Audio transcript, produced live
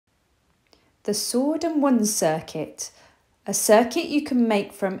The Sword and Wand Circuit, a circuit you can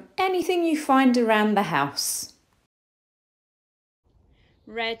make from anything you find around the house.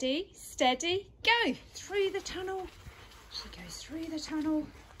 Ready, steady, go! Through the tunnel. She goes through the tunnel.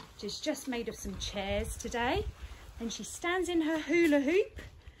 She's just made of some chairs today. Then she stands in her hula hoop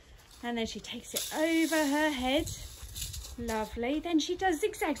and then she takes it over her head. Lovely. Then she does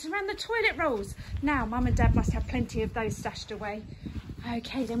zigzags around the toilet rolls. Now, Mum and Dad must have plenty of those stashed away.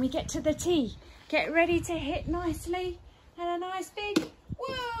 Okay, then we get to the T. Get ready to hit nicely and a nice big,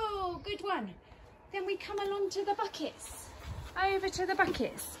 whoa, good one. Then we come along to the buckets, over to the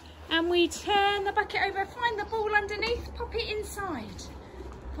buckets, and we turn the bucket over, find the ball underneath, pop it inside.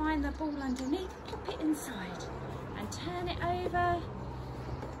 Find the ball underneath, pop it inside, and turn it over,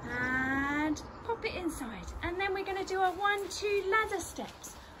 and pop it inside. And then we're going to do a 1-2 ladder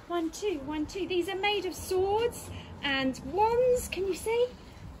steps. 1, 2, 1, 2. These are made of swords and wands, can you see?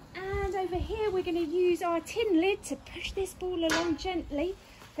 And over here we're going to use our tin lid to push this ball along gently,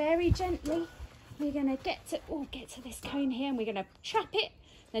 very gently. We're going to get to this cone here and we're going to trap it,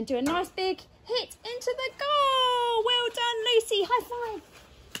 then do a nice big hit into the goal. Well done, Lucy. High five.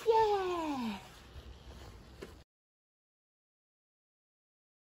 Yeah.